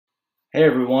Hey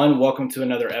everyone, welcome to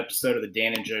another episode of the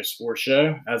Dan and Joe Sports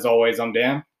Show. As always, I'm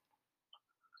Dan.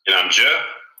 And I'm Joe.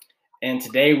 And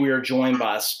today we are joined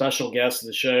by a special guest of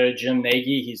the show, Jim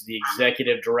Nagy. He's the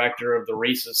executive director of the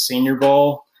Reese's Senior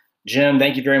Bowl. Jim,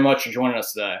 thank you very much for joining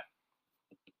us today.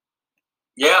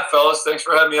 Yeah, fellas, thanks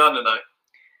for having me on tonight.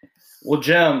 Well,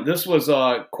 Jim, this was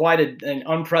quite an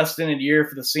unprecedented year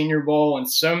for the Senior Bowl in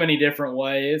so many different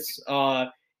ways.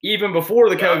 Even before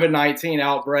the COVID-19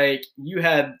 outbreak, you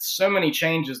had so many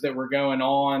changes that were going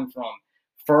on. From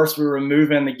first, we were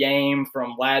moving the game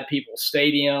from Ladd Peoples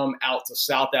Stadium out to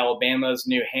South Alabama's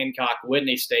new Hancock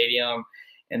Whitney Stadium.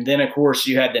 And then, of course,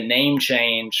 you had the name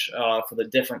change for the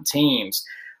different teams.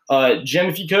 Jim,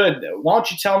 if you could, why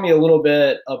don't you tell me a little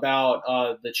bit about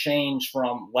the change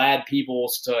from Ladd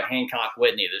Peoples to Hancock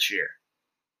Whitney this year?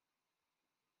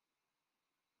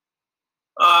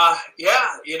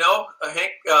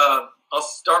 Hank, I'll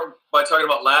start by talking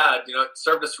about Ladd. It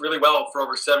served us really well for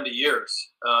over 70 years.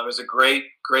 It was a great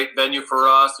venue for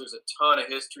us. There's a ton of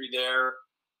history there,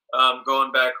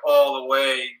 going back all the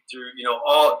way through,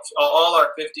 all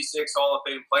our 56 Hall of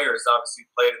Fame players obviously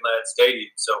played in Ladd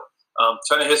Stadium. So,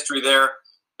 ton of history there.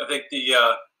 I think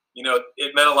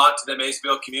it meant a lot to the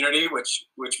Maysville community, which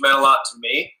meant a lot to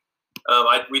me.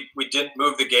 We didn't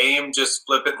move the game just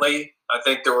flippantly. I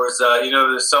think there was,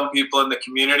 there's some people in the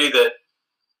community that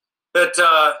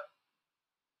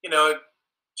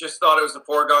just thought it was a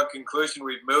foregone conclusion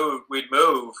we'd move.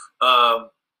 But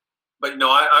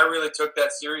I really took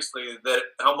that seriously. That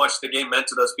how much the game meant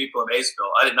to those people in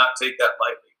Maysville. I did not take that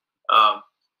lightly.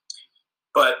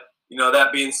 But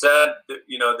that being said,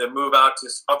 the move out to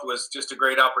South was just a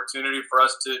great opportunity for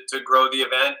us to grow the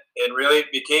event, and really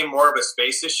it became more of a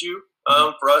space issue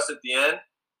for us at the end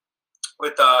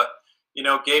with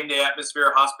game day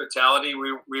atmosphere, hospitality.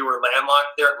 We were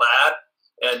landlocked there at Ladd,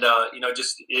 and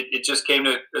it just came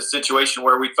to a situation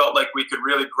where we felt like we could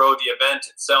really grow the event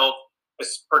itself,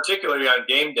 particularly on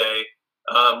game day,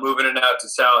 moving it out to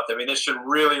South. I mean, this should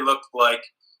really look like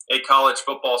a college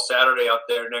football Saturday out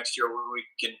there next year, where we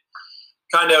can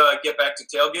kind of get back to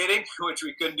tailgating, which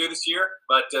we couldn't do this year.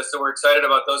 But so we're excited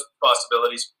about those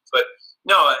possibilities. But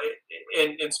no,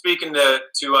 in speaking to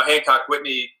Hancock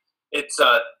Whitney, it's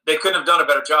they couldn't have done a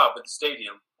better job with the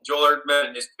stadium. Joel Erdman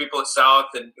and his people at South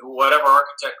and whatever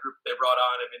architect group they brought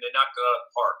on, I mean, they knocked it out of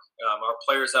the park. Our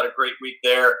players had a great week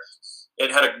there.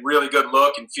 It had a really good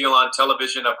look and feel on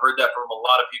television. I've heard that from a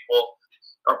lot of people.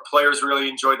 Our players really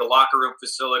enjoyed the locker room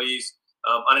facilities.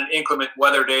 On an inclement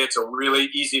weather day, it's a really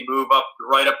easy move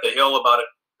right up the hill, about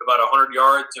 100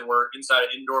 yards, and we're inside an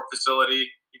indoor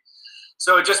facility.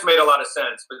 So it just made a lot of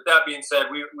sense. But that being said,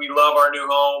 we love our new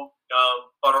home,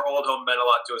 but our old home meant a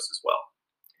lot to us as well.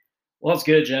 Well, that's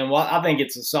good, Jim. Well, I think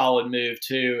it's a solid move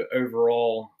too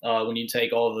overall when you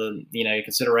take all the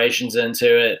considerations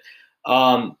into it.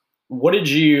 What did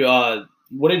you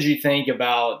think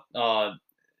about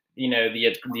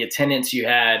the attendance you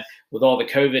had with all the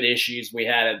COVID issues we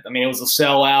had? I mean, it was a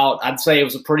sellout. I'd say it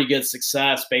was a pretty good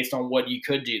success based on what you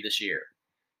could do this year.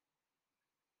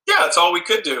 Yeah, it's all we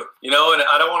could do, and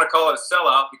I don't want to call it a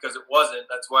sellout because it wasn't.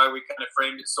 That's why we kind of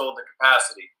framed it sold to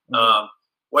capacity. Mm-hmm.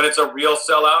 When it's a real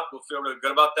sellout, we'll feel really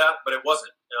good about that, but it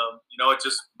wasn't.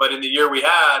 But in the year we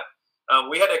had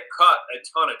to cut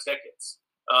a ton of tickets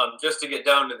just to get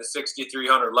down to the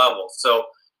 6,300 level. So,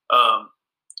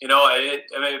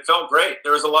 it felt great.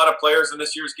 There was a lot of players in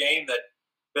this year's game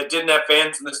that didn't have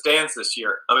fans in the stands this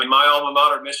year. I mean, my alma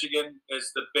mater, Michigan,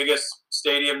 is the biggest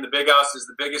stadium. The Big House is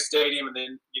the biggest stadium in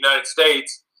the United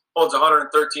States, holds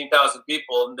 113,000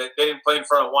 people, and they didn't play in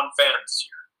front of one fan this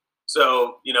year.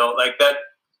 So, that,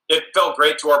 it felt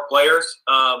great to our players.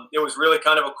 It was really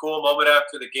kind of a cool moment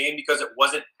after the game because it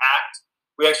wasn't packed.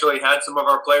 We actually had some of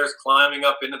our players climbing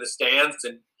up into the stands,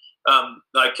 and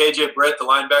like KJ Britt, the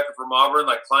linebacker from Auburn,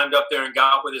 climbed up there and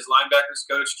got with his linebackers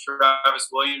coach, Travis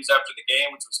Williams, after the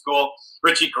game, which was cool.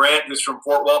 Richie Grant, who's from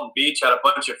Fort Walton Beach, had a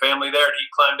bunch of family there, and he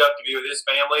climbed up to be with his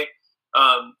family.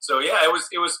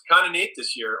 It was kind of neat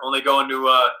this year, only going to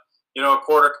a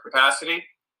quarter capacity.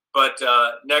 But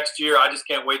next year, I just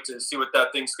can't wait to see what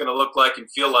that thing's going to look like and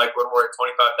feel like when we're at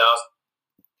 25,000.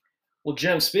 Well,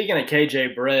 Jim, speaking of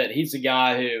KJ Britt, he's a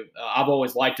guy who I've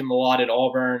always liked him a lot at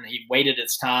Auburn. He waited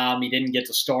his time. He didn't get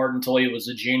to start until he was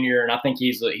a junior, and I think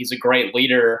he's a great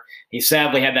leader. He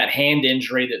sadly had that hand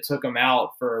injury that took him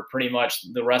out for pretty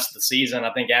much the rest of the season,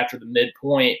 I think, after the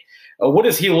midpoint. What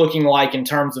is he looking like in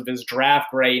terms of his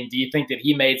draft grade, and do you think that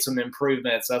he made some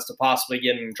improvements as to possibly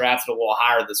getting drafted a little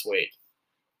higher this week?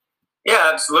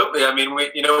 Yeah, absolutely. I mean,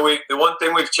 the one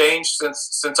thing we've changed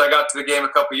since I got to the game a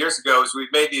couple of years ago is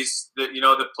we've made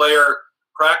the player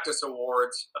practice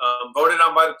awards voted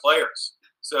on by the players.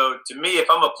 So to me, if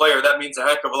I'm a player, that means a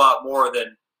heck of a lot more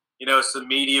than, some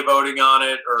media voting on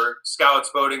it or scouts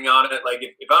voting on it. Like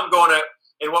if I'm going at,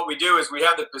 and what we do is we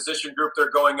have the position group they're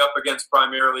going up against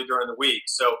primarily during the week.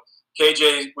 So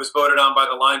KJ was voted on by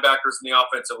the linebackers and the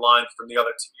offensive line from the other,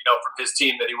 from his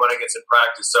team that he went against in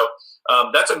practice. So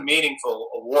that's a meaningful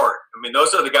award. I mean,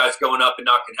 those are the guys going up and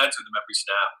knocking heads with him every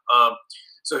snap.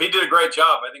 So he did a great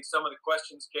job. I think some of the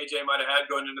questions KJ might have had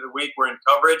going into the week were in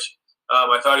coverage.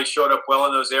 I thought he showed up well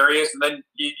in those areas. And then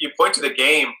you point to the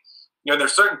game.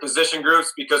 There's certain position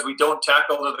groups because we don't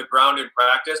tackle to the ground in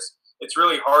practice. It's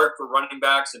really hard for running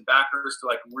backs and backers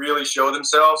to really show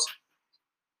themselves.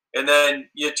 And then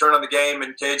you turn on the game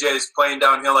and KJ is playing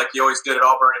downhill like he always did at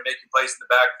Auburn and making plays in the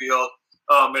backfield.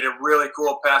 Made a really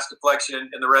cool pass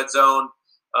deflection in the red zone.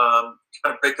 Trying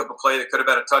to break up a play that could have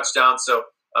been a touchdown. So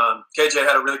KJ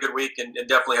had a really good week and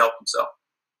definitely helped himself.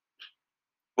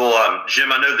 Well,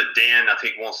 Jim, I know that Dan, I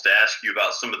think, wants to ask you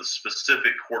about some of the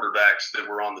specific quarterbacks that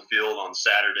were on the field on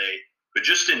Saturday. But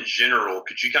just in general,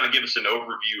 could you kind of give us an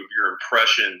overview of your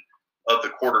impression of the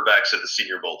quarterbacks at the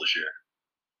Senior Bowl this year?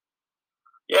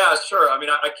 Yeah, sure. I mean,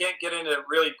 I can't get into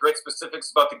really great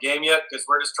specifics about the game yet because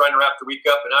we're just trying to wrap the week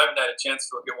up, and I haven't had a chance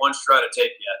to look at one shred of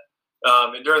tape yet.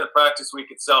 And during the practice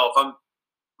week itself,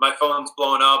 my phone's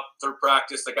blowing up through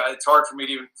practice. It's hard for me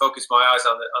to even focus my eyes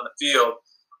on the field.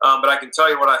 But I can tell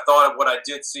you what I thought of what I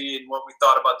did see and what we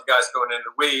thought about the guys going into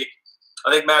the week.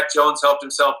 I think Mac Jones helped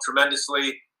himself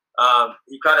tremendously.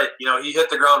 He kind of, he hit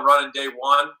the ground running day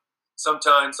one.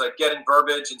 Sometimes getting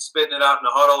verbiage and spitting it out in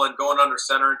a huddle and going under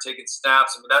center and taking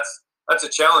snaps. I mean, that's a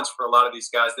challenge for a lot of these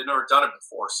guys. They've never done it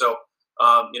before. So,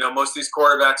 most of these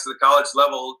quarterbacks at the college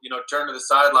level, turn to the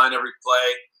sideline every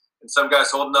play, and some guys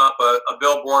holding up a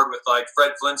billboard with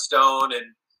Fred Flintstone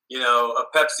and a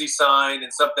Pepsi sign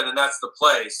and something, and that's the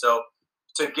play. So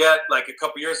to get a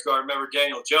couple years ago, I remember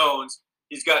Daniel Jones.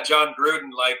 He's got John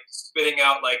Gruden spitting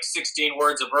out 16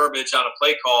 words of verbiage on a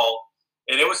play call.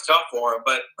 And it was tough for him,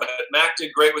 but Mac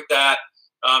did great with that.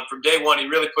 From day one, he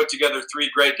really put together 3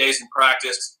 great days in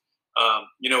practice.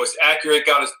 Was accurate,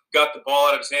 got the ball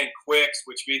out of his hand quick,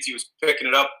 which means he was picking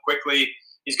it up quickly.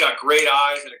 He's got great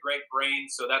eyes and a great brain,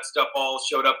 so that stuff all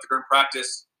showed up during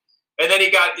practice. And then he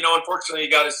got, unfortunately,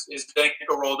 he got his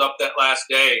ankle rolled up that last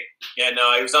day, and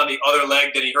he was on the other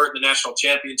leg that he hurt in the national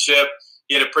championship.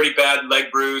 He had a pretty bad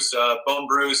leg bruise, bone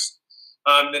bruise.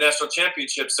 The national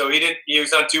championship, so he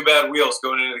was on 2 bad wheels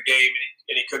going into the game,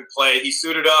 and he couldn't play. He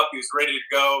suited up, he was ready to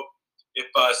go if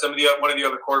one of the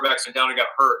other quarterbacks went down and got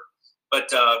hurt.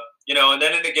 But and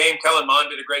then in the game, Kellen Mond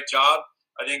did a great job.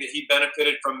 I think that he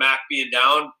benefited from Mac being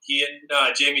down. He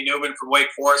and Jamie Newman from Wake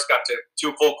Forest got to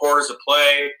 2 full quarters of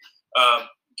play.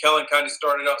 Kellen kind of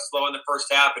started out slow in the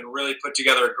first half and really put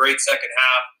together a great second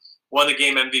half. Won the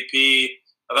game MVP.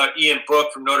 I thought Ian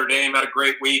Book from Notre Dame had a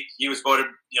great week. He was voted,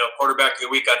 quarterback of the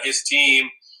week on his team.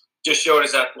 Just showed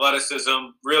his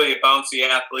athleticism. Really a bouncy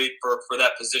athlete for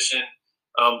that position.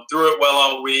 Threw it well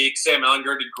all week. Sam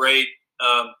Ehlinger did great.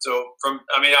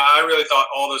 I really thought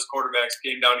all those quarterbacks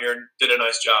came down here and did a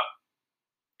nice job.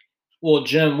 Well,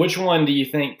 Jim, which one do you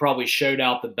think probably showed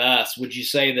out the best? Would you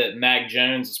say that Mac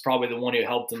Jones is probably the one who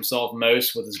helped himself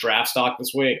most with his draft stock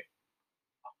this week?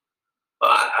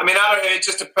 It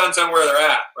just depends on where they're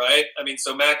at, right?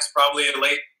 So Mac's probably a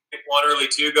late 1, early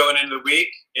 2 going into the week.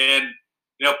 And,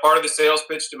 part of the sales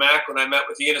pitch to Mac when I met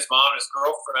with he and his mom and his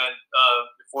girlfriend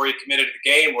before he committed to the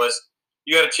game was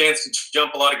you had a chance to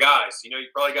jump a lot of guys. You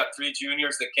probably got 3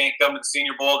 juniors that can't come to the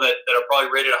Senior Bowl that are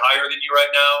probably rated higher than you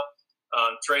right now.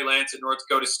 Trey Lance at North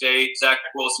Dakota State, Zach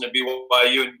Wilson at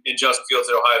BYU, and Justin Fields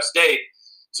at Ohio State.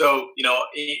 So,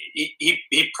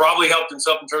 he probably helped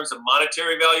himself in terms of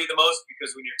monetary value the most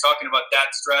because when you're talking about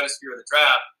that stratosphere of the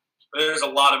draft, there's a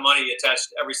lot of money attached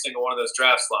to every single one of those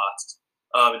draft slots.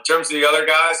 In terms of the other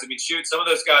guys, some of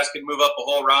those guys can move up a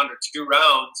whole round or 2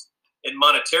 rounds and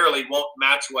monetarily won't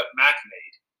match what Mac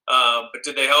made. But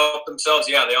did they help themselves?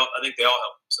 Yeah, I think they all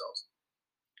helped themselves.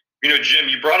 Jim,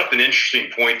 you brought up an interesting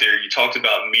point there. You talked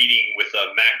about meeting with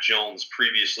Mac Jones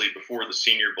previously before the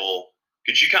Senior Bowl.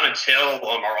 Could you kind of tell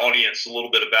our audience a little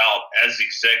bit about, as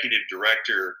executive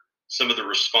director, some of the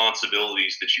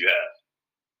responsibilities that you have?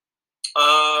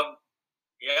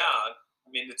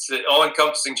 It's an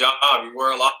all-encompassing job. You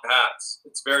wear a lot of hats.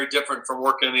 It's very different from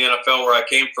working in the NFL where I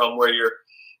came from, where you're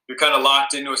kind of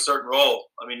locked into a certain role.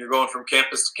 You're going from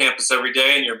campus to campus every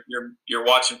day, and you're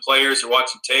watching players, you're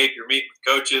watching tape, you're meeting with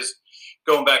coaches,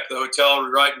 going back to the hotel,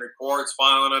 rewriting reports,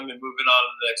 filing them, and moving on to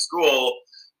the next school.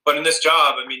 But in this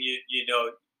job,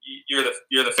 you're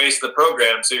the face of the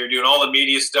program. So you're doing all the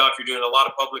media stuff. You're doing a lot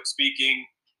of public speaking.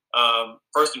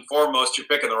 First and foremost, you're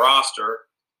picking the roster.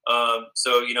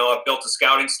 So, I've built a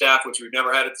scouting staff, which we've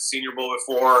never had at the Senior Bowl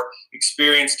before,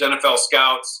 experienced NFL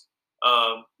scouts,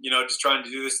 just trying to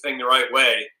do this thing the right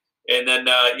way. And then,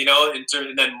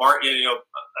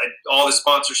 all the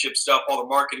sponsorship stuff, all the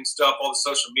marketing stuff, all the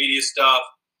social media stuff,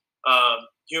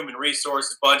 human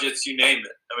resources, budgets, you name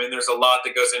it. I mean, there's a lot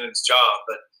that goes into this job.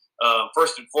 But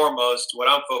first and foremost, what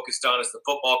I'm focused on is the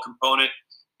football component,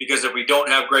 because if we don't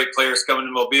have great players coming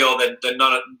to Mobile, then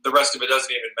none of the rest of it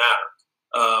doesn't even matter.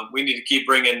 We need to keep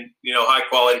bringing, high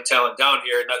quality talent down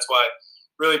here. And that's why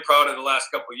really proud of the last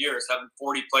couple of years, having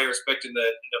 40 players picked in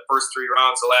the first 3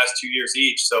 rounds the last 2 years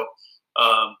each. So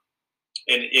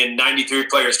in 93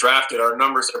 players drafted, our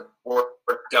numbers have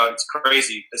worked out. It's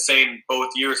crazy. The same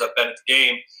both years I've been at the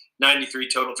game. 93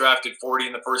 total drafted, 40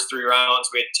 in the first 3 rounds.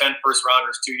 We had 10 first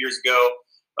rounders 2 years ago.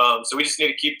 So we just need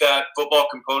to keep that football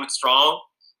component strong.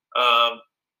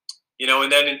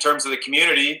 And then in terms of the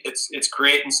community, it's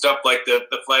creating stuff like the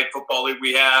flag football league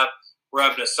we have. We're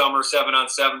having a summer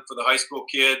 7-on-7 for the high school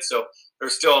kids. So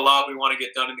there's still a lot we want to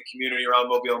get done in the community around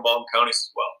Mobile and Baldwin counties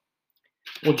as well.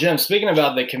 Well, Jim, speaking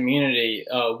about the community,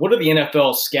 what do the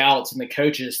NFL scouts and the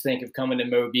coaches think of coming to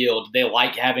Mobile? Do they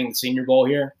like having the Senior Bowl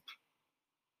here?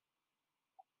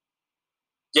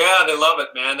 Yeah, they love it,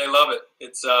 man. They love it.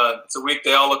 It's a week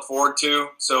they all look forward to.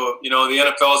 So, the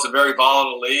NFL is a very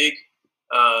volatile league.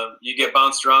 You get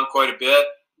bounced around quite a bit.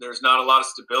 There's not a lot of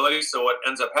stability. So what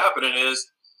ends up happening is,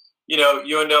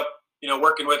 you end up,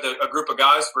 working with a group of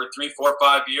guys for 3, 4,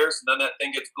 5 years, and then that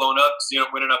thing gets blown up because you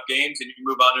don't win enough games and you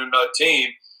move on to another team.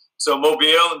 So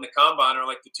Mobile and the Combine are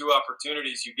like the 2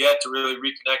 opportunities you get to really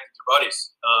reconnect with your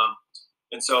buddies.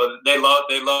 And so they love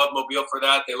Mobile for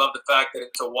that. They love the fact that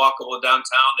it's a walkable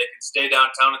downtown. They can stay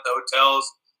downtown at the hotels,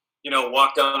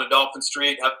 walk down to Dolphin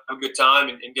Street, have a good time,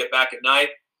 and get back at night.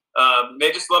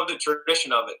 They just love the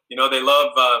tradition of it. They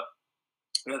love,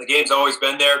 the game's always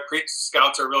been there.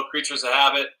 Scouts are real creatures of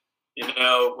habit.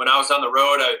 When I was on the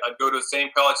road, I'd go to the same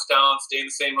college town, stay in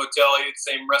the same hotel, eat at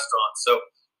the same restaurant. So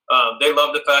they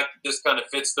love the fact that this kind of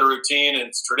fits their routine and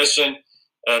it's tradition.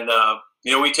 And,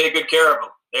 we take good care of them.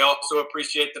 They also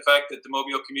appreciate the fact that the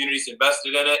Mobile community's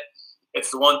invested in it.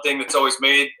 It's the one thing that's always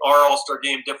made our All-Star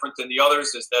game different than the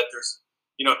others is that there's,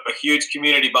 a huge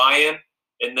community buy-in,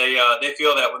 and they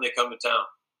feel that when they come to town.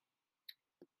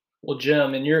 Well,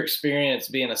 Jim, in your experience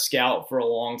being a scout for a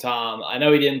long time, I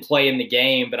know he didn't play in the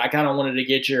game, but I kind of wanted to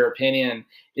get your opinion.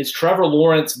 Is Trevor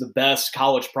Lawrence the best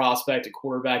college prospect at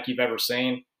quarterback you've ever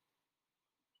seen?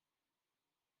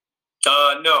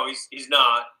 No, he's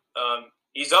not.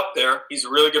 He's up there. He's a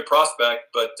really good prospect,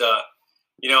 but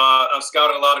I've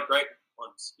scouted a lot of great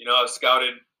ones. I've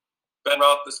scouted Ben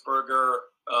Roethlisberger,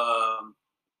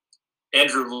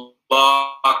 Andrew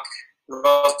Luck,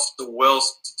 Russell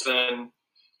Wilson,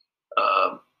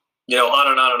 on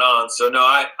and on and on. So no,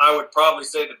 I would probably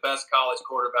say the best college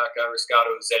quarterback I ever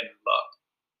scouted was Andrew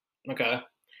Luck. Okay.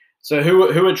 So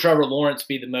who would Trevor Lawrence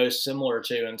be the most similar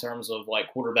to in terms of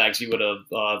like quarterbacks you would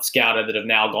have scouted that have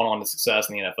now gone on to success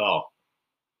in the NFL?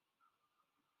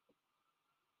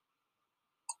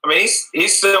 I mean,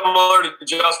 he's similar to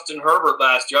Justin Herbert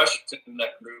last year. I should in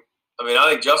that group. I mean, I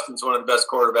think Justin's one of the best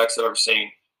quarterbacks I've ever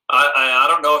seen. I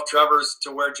don't know if Trevor's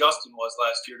to where Justin was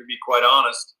last year, to be quite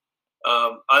honest.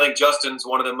 I think Justin's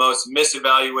one of the most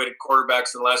misevaluated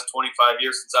quarterbacks in the last 25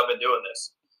 years since I've been doing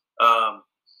this.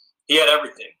 He had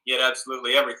everything. He had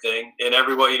absolutely everything. And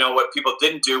what people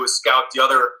didn't do was scout the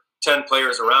other 10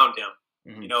 players around him.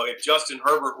 Mm-hmm. If Justin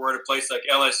Herbert were at a place like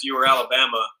LSU or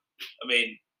Alabama, I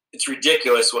mean, it's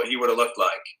ridiculous what he would have looked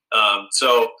like.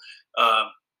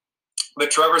 But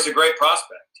Trevor's a great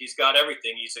prospect. He's got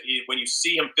everything. When you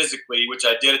see him physically, which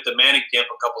I did at the Manning camp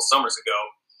a couple summers ago,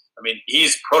 I mean,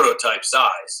 he's prototype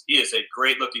size. He is a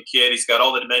great-looking kid. He's got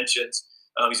all the dimensions.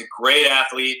 He's a great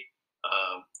athlete.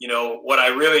 What I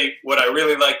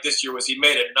really liked this year was he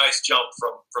made a nice jump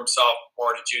from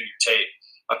sophomore to junior tape.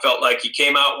 I felt like he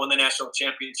came out, won the national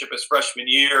championship his freshman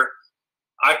year.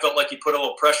 I felt like he put a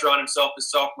little pressure on himself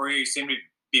his sophomore year. He seemed to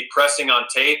be pressing on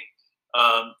tape,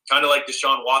 kind of like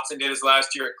Deshaun Watson did his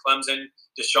last year at Clemson.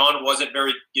 Deshaun wasn't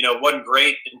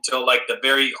great until like the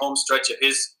very home stretch of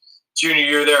his junior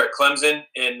year there at Clemson.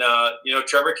 And,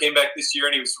 Trevor came back this year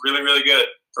and he was really, really good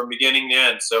from beginning to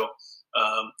end. So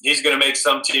he's going to make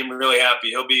some team really happy.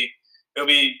 He'll be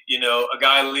a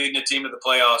guy leading a team to the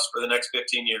playoffs for the next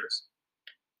 15 years.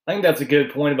 I think that's a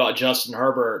good point about Justin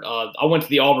Herbert. I went to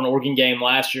the Auburn-Oregon game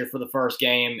last year for the first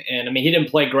game, and I mean, he didn't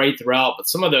play great throughout, but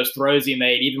some of those throws he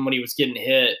made, even when he was getting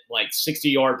hit, like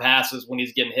 60-yard passes when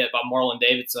he's getting hit by Marlon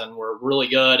Davidson, were really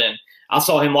good. And I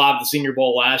saw him live at the Senior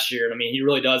Bowl last year, and I mean, he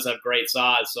really does have great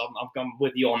size. So I'm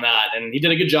with you on that. And he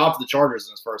did a good job for the Chargers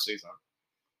in his first season.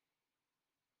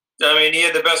 I mean, he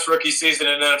had the best rookie season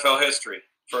in NFL history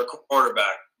for a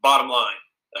quarterback. Bottom line,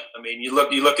 I mean, you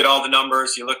look at all the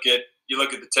numbers, you look at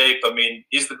the tape. I mean,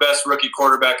 he's the best rookie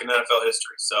quarterback in NFL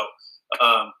history. So,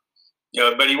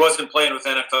 but he wasn't playing with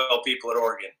NFL people at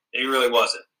Oregon. He really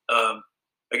wasn't.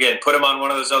 Again, put him on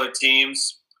one of those other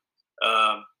teams.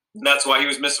 And that's why he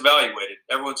was misevaluated.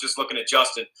 Everyone's just looking at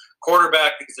Justin.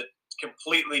 Quarterback is a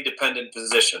completely dependent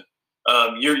position.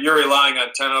 You're relying on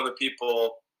 10 other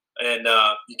people, and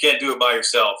you can't do it by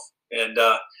yourself. And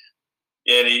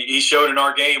he showed in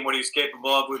our game what he was capable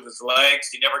of with his legs.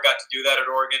 He never got to do that at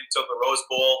Oregon until the Rose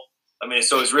Bowl. I mean,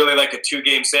 so it was really like a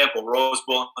 2-game sample, Rose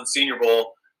Bowl and Senior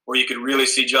Bowl, where you could really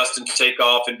see Justin take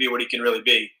off and be what he can really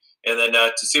be. And then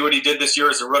to see what he did this year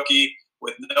as a rookie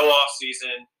with no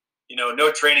offseason,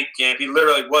 no training camp. He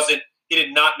literally he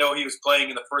did not know he was playing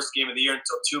in the first game of the year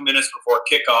until 2 minutes before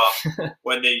kickoff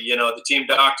when the team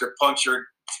doctor punctured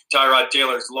Tyrod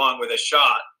Taylor's lung with a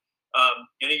shot.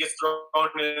 And he gets thrown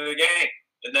into the game,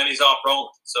 and then he's off rolling.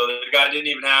 So the guy didn't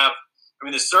even have – I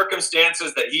mean, the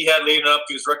circumstances that he had leading up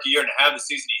to his rookie year and to have the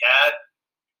season he had,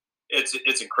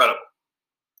 it's incredible.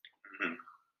 Mm-hmm.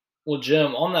 Well,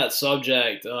 Jim, on that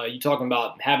subject, you talking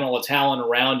about having all the talent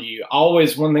around you.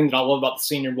 One thing that I love about the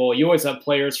Senior Bowl, you always have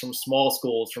players from small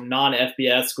schools, from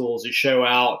non-FBS schools who show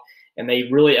out, and they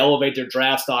really elevate their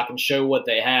draft stock and show what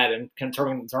they had and in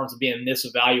terms of being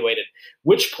misevaluated.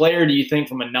 Which player do you think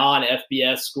from a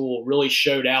non-FBS school really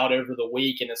showed out over the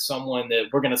week and is someone that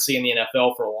we're going to see in the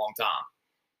NFL for a long time?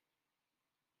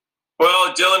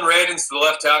 Well, Dylan Radins, the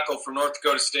left tackle from North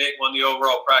Dakota State, won the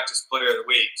overall practice player of the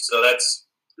week. So that's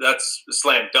a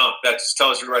slam dunk. That just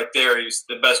tells you right there he's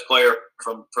the best player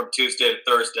from Tuesday to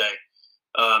Thursday.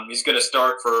 He's going to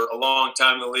start for a long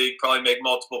time in the league, probably make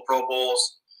multiple Pro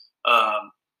Bowls.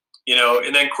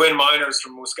 And then Quinn Miners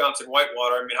from Wisconsin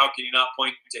Whitewater. I mean, how can you not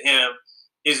point to him?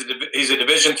 He's a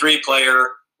Division III player,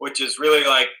 which is really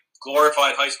like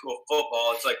glorified high school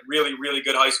football. It's like really, really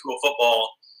good high school football.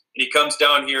 And he comes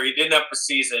down here. He didn't have a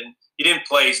season. He didn't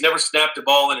play. He's never snapped a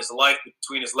ball in his life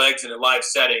between his legs in a live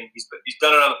setting. He's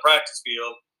done it on the practice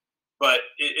field, but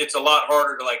it's a lot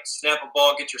harder to like snap a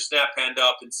ball, get your snap hand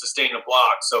up, and sustain a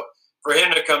block. So for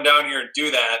him to come down here and do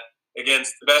that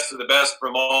against the best of the best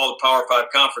from all the Power 5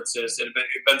 conferences, and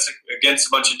against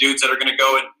a bunch of dudes that are going to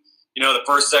go in, the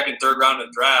first, second, third round of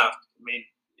the draft. I mean,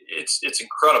 it's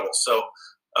incredible. So,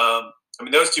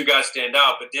 those two guys stand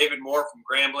out. But David Moore from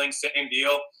Grambling, same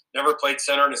deal. Never played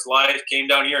center in his life. Came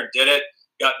down here and did it.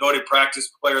 Got voted practice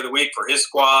player of the week for his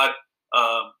squad.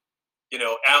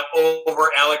 Over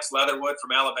Alex Leatherwood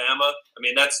from Alabama. I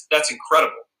mean, that's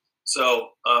incredible. So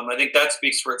I think that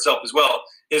speaks for itself as well.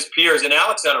 His peers, and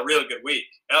Alex had a really good week.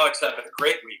 Alex had a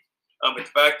great week. But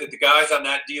the fact that the guys on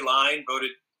that D-line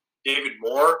voted David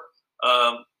Moore,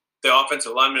 the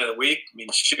offensive lineman of the week, I mean,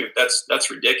 shoot, that's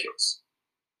ridiculous.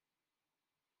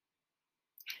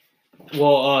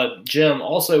 Well, Jim,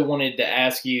 also wanted to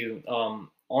ask you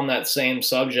on that same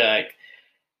subject.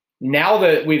 Now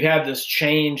that we've had this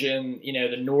change in,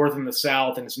 the North and the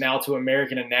South, and it's now to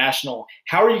American and National,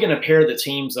 how are you going to pair the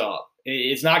teams up?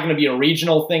 It's not going to be a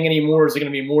regional thing anymore. Is it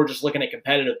going to be more just looking at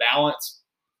competitive balance?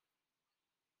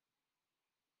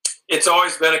 It's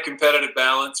always been a competitive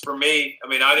balance for me. I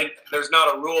mean, there's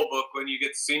not a rule book when you get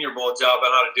the Senior Bowl job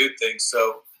on how to do things.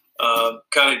 So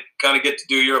kind of get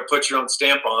to put your own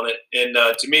stamp on it. And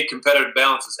to me, competitive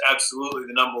balance is absolutely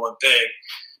the number one thing.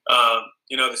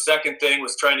 The second thing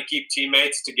was trying to keep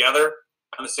teammates together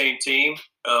on the same team.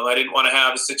 I didn't want to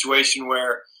have a situation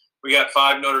where we got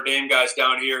 5 Notre Dame guys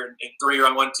down here and 3 are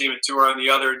on one team and 2 are on the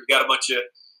other. And you got a bunch of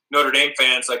Notre Dame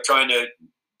fans like trying to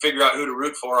figure out who to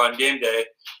root for on game day.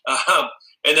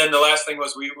 And then the last thing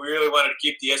was we really wanted to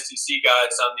keep the SEC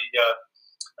guys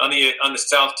on the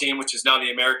South team, which is now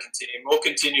the American team. We'll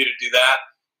continue to do that.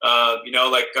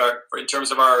 In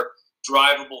terms of our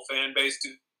drivable fan base to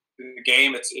the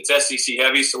game, it's SEC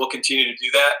heavy, so we'll continue to do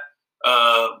that.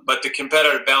 But the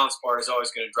competitive balance part is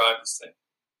always going to drive this thing.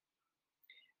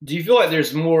 Do you feel like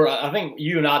there's more? I think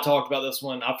you and I talked about this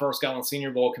when I first got on the Senior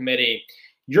Bowl committee.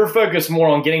 You're focused more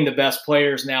on getting the best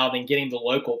players now than getting the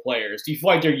local players. Do you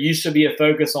feel like there used to be a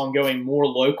focus on going more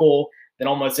local than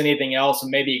almost anything else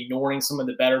and maybe ignoring some of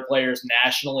the better players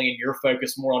nationally, and you're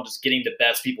focused more on just getting the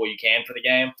best people you can for the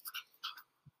game?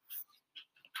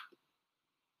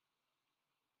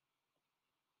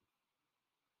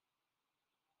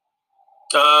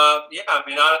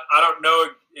 I don't know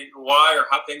why or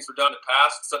how things were done in the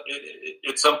past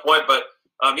at some point, but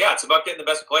it's about getting the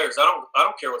best players. I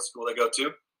don't care what school they go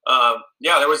to.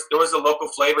 Yeah, there was a local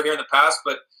flavor here in the past,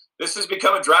 but this has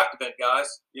become a draft event, guys.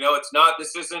 It's not.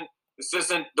 This isn't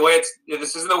the way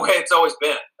it's always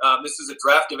been. This is a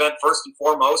draft event first and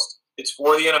foremost. It's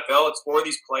for the NFL. It's for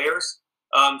these players.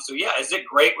 So yeah, is it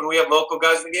great when we have local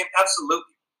guys in the game?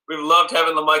 Absolutely. We've loved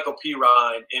having LaMichael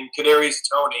Pirine and Kadarius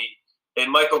Toney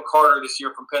and Michael Carter this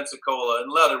year from Pensacola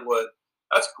and Leatherwood.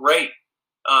 That's great.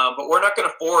 But we're not going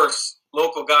to force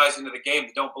local guys into the game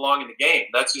that don't belong in the game.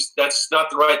 That's not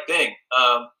the right thing.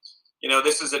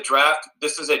 This is a draft.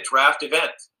 This is a draft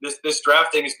event. This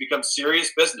draft thing has become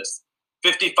serious business.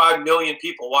 55 million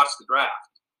people watch the draft,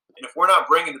 and if we're not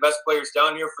bringing the best players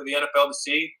down here for the NFL to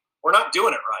see, we're not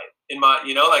doing it right.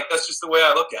 That's just the way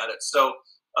I look at it. So,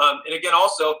 and again,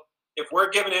 also, if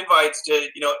we're giving invites to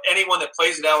anyone that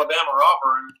plays at Alabama or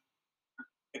Auburn,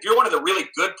 if you're one of the really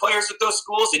good players at those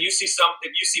schools, and if you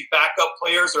see backup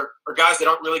players or guys that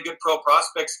aren't really good pro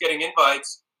prospects getting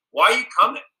invites, why are you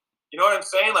coming? You know what I'm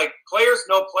saying? Like, players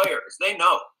know players. They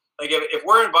know. Like, if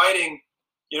we're inviting,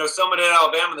 someone at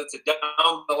Alabama that's a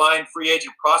down-the-line free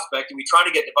agent prospect, and we try to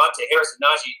get Devontae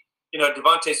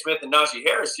Smith and Najee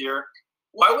Harris here,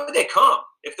 why would they come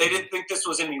if they didn't think this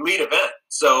was an elite event?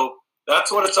 So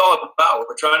that's what it's all about.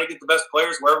 We're trying to get the best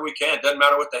players wherever we can. Doesn't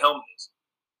matter what the helmet is.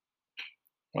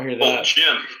 I hear that. Well,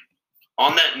 Jim,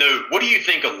 on that note, what do you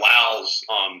think allows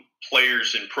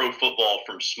players in pro football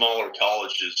from smaller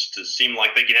colleges to seem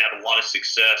like they can have a lot of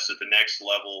success at the next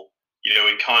level,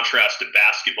 in contrast to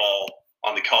basketball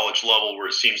on the college level, where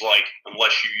it seems like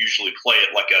unless you usually play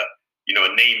at like a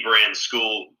name brand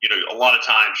school, a lot of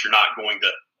times you're not going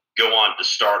to go on to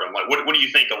stardom. Like, what do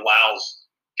you think allows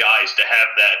guys to have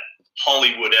that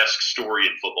Hollywood-esque story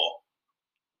in football?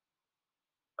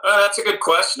 That's a good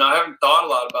question. I haven't thought a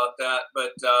lot about that,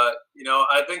 but I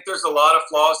think there's a lot of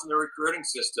flaws in the recruiting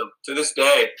system to this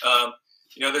day.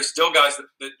 There's still guys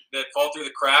that fall through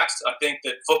the cracks. I think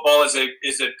that football is a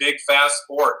big, fast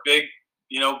sport. Big,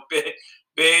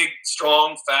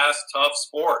 strong, fast, tough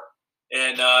sport.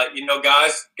 And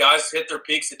guys hit their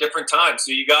peaks at different times.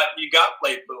 So you got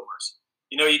late boomers.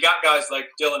 You got guys like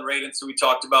Dylan Radins, who we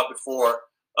talked about before.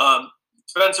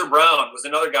 Spencer Brown was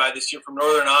another guy this year from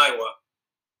Northern Iowa.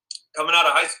 Coming out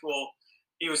of high school,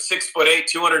 he was 6'8",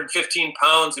 215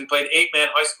 pounds, and played 8-man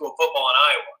high school football in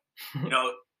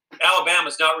Iowa.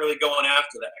 Alabama's not really going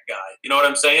after that guy. You know what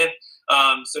I'm saying?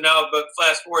 So now, but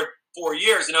fast forward 4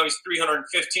 years, and now he's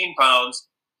 315 pounds,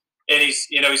 and he's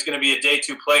going to be a day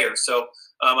 2 player. So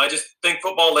I just think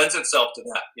football lends itself to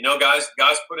that.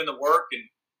 Guys put in the work,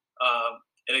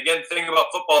 and again, the thing about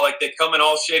football, like, they come in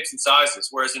all shapes and sizes.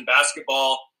 Whereas in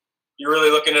basketball, you're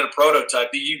really looking at a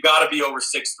prototype. You've got to be over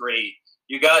 6'3".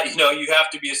 You have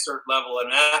to be a certain level of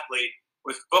an athlete.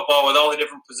 With football, with all the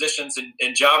different positions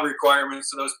and job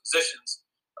requirements of those positions,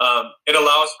 it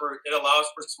allows for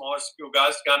smaller school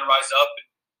guys to kind of rise up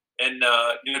and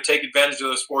take advantage of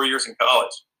those 4 years in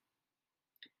college.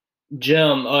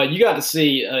 Jim, you got to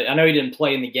see. I know you didn't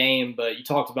play in the game, but you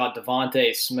talked about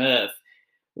Devontae Smith.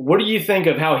 What do you think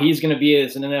of how he's going to be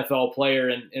as an NFL player,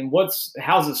 and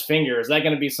how's his finger? Is that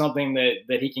going to be something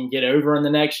that he can get over in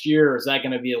the next year, or is that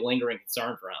going to be a lingering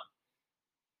concern for him?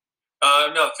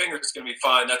 No, finger's going to be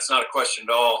fine. That's not a question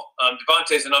at all.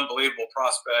 Devontae's an unbelievable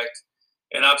prospect,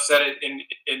 and I've said it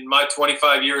in my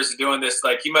 25 years of doing this.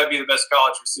 Like, he might be the best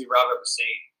college receiver I've ever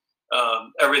seen.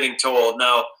 Everything told.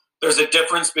 Now, there's a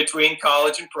difference between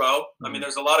college and pro. Mm-hmm. I mean,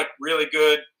 there's a lot of really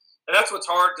good, and that's what's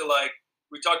hard to, like,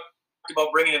 we talked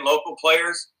about bringing in local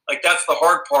players. Like, that's the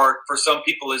hard part for some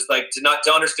people, is like to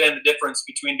understand the difference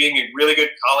between being a really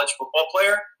good college football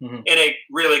player mm-hmm. and a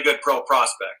really good pro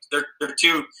prospect. They're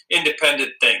two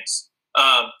independent things.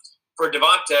 For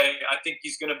Devontae, I think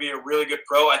he's going to be a really good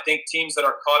pro. I think teams that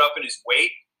are caught up in his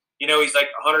weight, he's like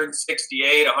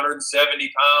 168,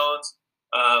 170 pounds.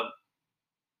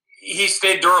 He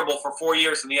stayed durable for 4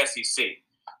 years in the SEC.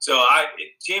 So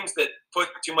teams that put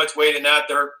too much weight in that,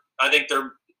 I think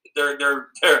they're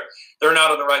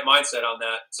not on the right mindset on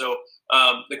that. So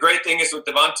the great thing is with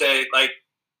Devontae, like,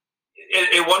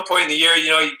 at one point in the year,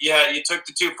 you took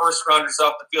the 2 first-rounders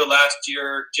off the field last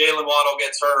year. Jalen Waddle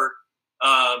gets hurt,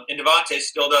 and Devontae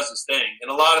still does his thing.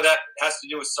 And a lot of that has to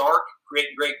do with Sark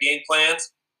creating great game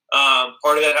plans.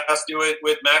 Part of that has to do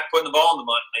with Mac putting the ball in the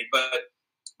money.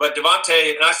 But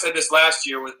Devontae, and I said this last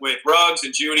year with Ruggs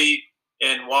and Judy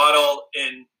and Waddle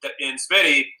and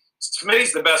Smitty,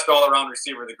 Smitty's the best all-around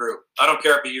receiver of the group. I don't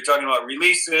care if you're talking about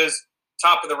releases,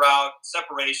 top of the route,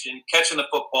 separation, catching the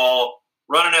football,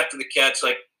 running after the catch.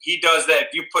 Like, he does that.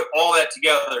 If you put all that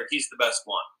together, he's the best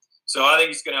one. So I think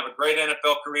he's going to have a great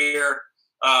NFL career.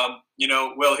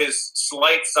 Will his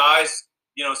slight size,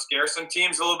 scare some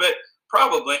teams a little bit?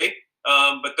 Probably.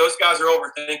 but those guys are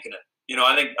overthinking it. You know,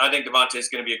 I think Devontae is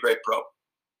going to be a great pro.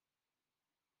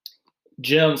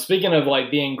 Jim, speaking of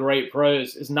like being great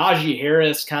pros, is Najee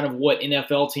Harris kind of what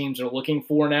NFL teams are looking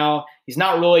for now? He's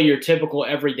not really your typical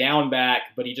every down back,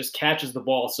 but he just catches the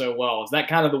ball so well. Is that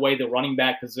kind of the way the running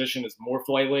back position is morphed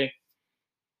lately?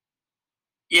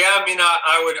 Yeah, I mean,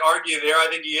 I would argue there. I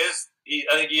think he is.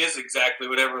 I think he is exactly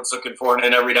what everyone's looking for in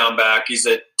an every down back. He's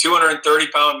a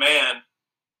 230-pound man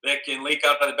that can leak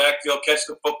out of the backfield, catch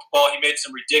the football. He made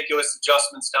some ridiculous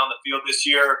adjustments down the field this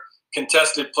year,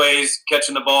 contested plays,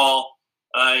 catching the ball.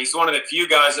 He's one of the few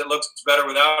guys that looks better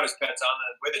without his pads on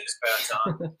than with his pads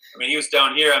on. I mean, he was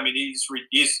down here. I mean,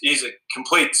 he's a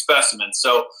complete specimen.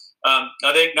 So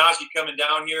I think Najee coming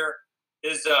down here,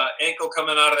 his ankle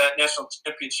coming out of that national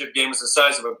championship game was the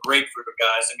size of a grapefruit,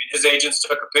 guys. I mean, his agents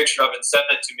took a picture of it and sent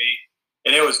it to me,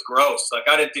 and it was gross. Like,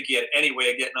 I didn't think he had any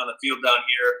way of getting on the field down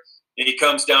here. And he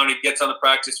comes down, he gets on the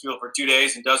practice field for 2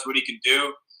 days and does what he can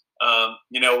do.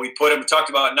 You know, we talked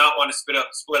about not wanting to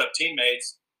split up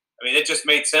teammates. I mean, it just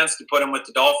made sense to put him with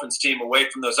the Dolphins team away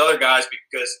from those other guys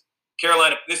because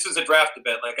Carolina, this is a draft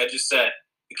event, like I just said.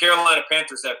 The Carolina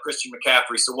Panthers have Christian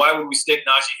McCaffrey, so why would we stick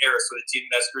Najee Harris with a team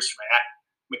that has Christian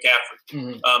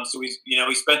McCaffrey? Mm-hmm. So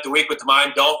he spent the week with the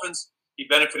Miami Dolphins. He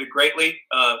benefited greatly.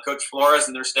 Coach Flores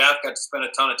and their staff got to spend a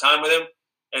ton of time with him,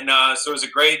 and so it was a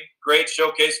great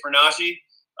showcase for Najee.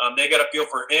 They got a feel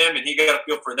for him, and he got a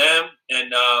feel for them,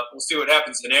 and we'll see what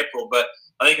happens in April. But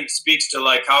I think it speaks to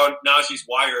like how Najee's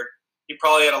wired. He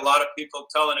probably had a lot of people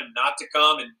telling him not to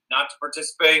come and not to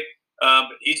participate. But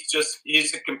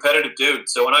he's a competitive dude.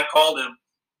 So when I called him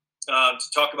to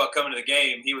talk about coming to the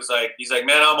game, he's like,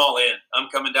 man, I'm all in. I'm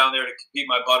coming down there to compete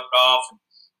my butt off.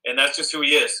 And that's just who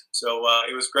he is. So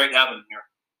it was great having him here.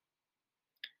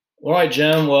 All right,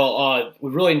 Jim. Well,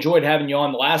 we really enjoyed having you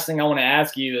on. The last thing I want to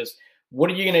ask you is, what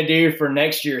are you going to do for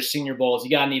next year's Senior Bowls?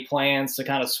 You got any plans to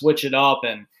kind of switch it up?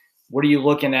 And what are you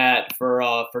looking at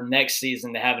for next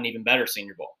season to have an even better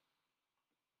Senior Bowl?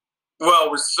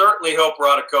 Well, we certainly hope we're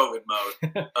out of COVID mode.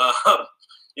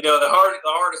 You know, the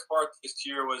hardest part this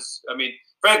year was, I mean,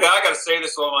 frankly, I got to say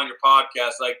this while I'm on your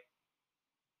podcast. Like,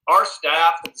 our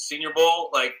staff at the Senior Bowl,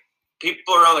 like,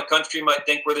 people around the country might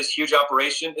think we're this huge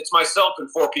operation. It's myself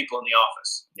and 4 people in the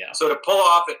office. Yeah. So to pull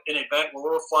off an event where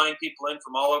we're flying people in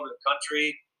from all over the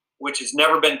country, which has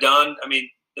never been done. I mean,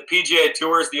 the PGA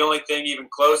Tour is the only thing even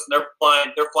close, and they're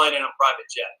flying in on private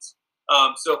jets.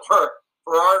 So for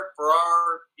our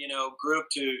group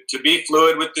to be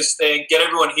fluid with this thing, get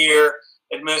everyone here,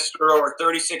 administer over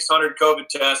 3,600 COVID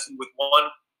tests and with one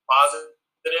positive,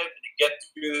 and to get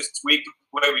through this week the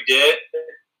way we did,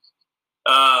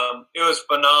 it was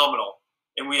phenomenal.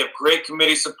 And we have great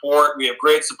committee support. We have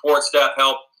great support staff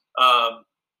help.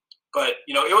 But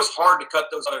you know, it was hard to cut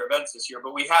those other events this year,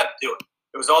 but we had to do it.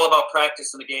 It was all about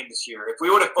practice in the game this year. If we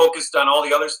would have focused on all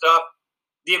the other stuff,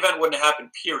 the event wouldn't have happened,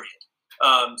 period.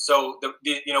 So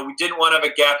we didn't want to have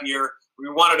a gap year. We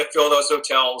wanted to fill those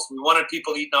hotels. We wanted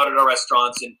people eating out at our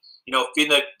restaurants and, you know,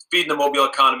 feeding the Mobile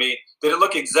economy. Did it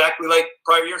look exactly like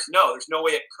prior years? No, there's no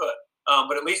way it could.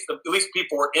 But at least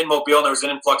people were in Mobile and there was an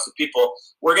influx of people.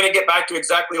 We're going to get back to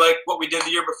exactly like what we did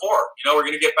the year before. You know, we're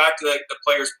going to get back to the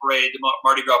Players Parade, the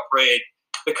Mardi Gras Parade,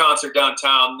 the concert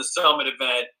downtown, the Summit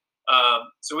event.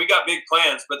 So we got big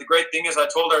plans. But the great thing is I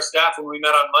told our staff when we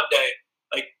met on Monday,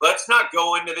 like, let's not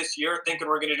go into this year thinking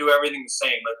we're going to do everything the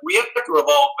same. Like, we have to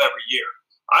evolve every year.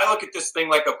 I look at this thing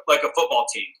like a football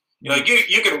team. You know,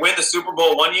 you can win the Super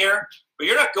Bowl one year, but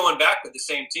you're not going back with the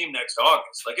same team next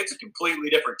August. Like, it's a completely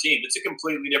different team. It's a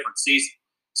completely different season.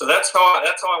 So that's how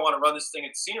I want to run this thing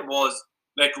at Senior Bowl is,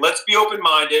 like, let's be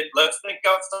open-minded. Let's think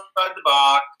outside the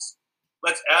box.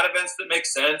 Let's add events that make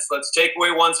sense. Let's take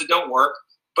away ones that don't work.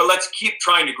 But let's keep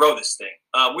trying to grow this thing.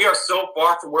 We are so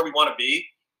far from where we want to be.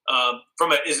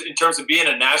 In terms of being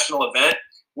a national event,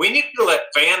 we need to let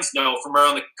fans know from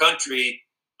around the country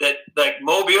that like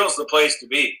Mobile is the place to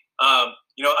be.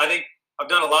 You know, I think I've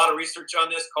done a lot of research on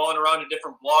this, calling around to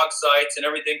different blog sites and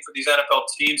everything for these NFL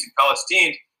teams and college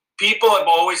teams. People have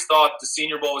always thought the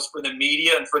Senior Bowl was for the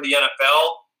media and for the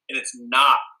NFL, and it's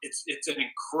not. It's an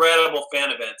incredible fan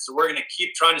event. So we're going to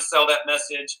keep trying to sell that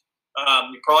message.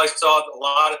 You probably saw a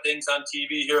lot of things on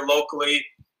TV here locally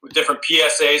with different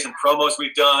PSAs and promos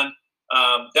we've done.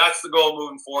 That's the goal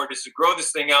moving forward, is to grow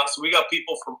this thing out. So we got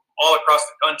people from all across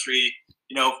the country,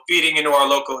 you know, feeding into our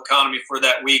local economy for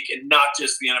that week, and not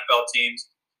just the NFL teams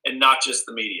and not just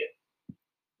the media.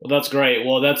 Well, that's great.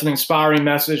 Well, that's an inspiring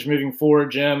message moving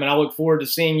forward, Jim. And I look forward to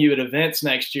seeing you at events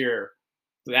next year,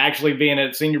 actually being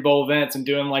at Senior Bowl events and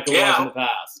doing like it was in the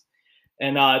past.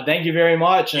 And thank you very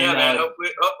much. And, man.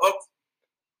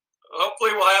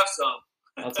 Hopefully we'll have some.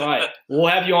 That's right. We'll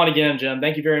have you on again, Jim.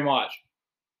 Thank you very much.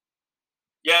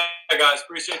 Yeah, guys,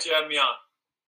 appreciate you having me on.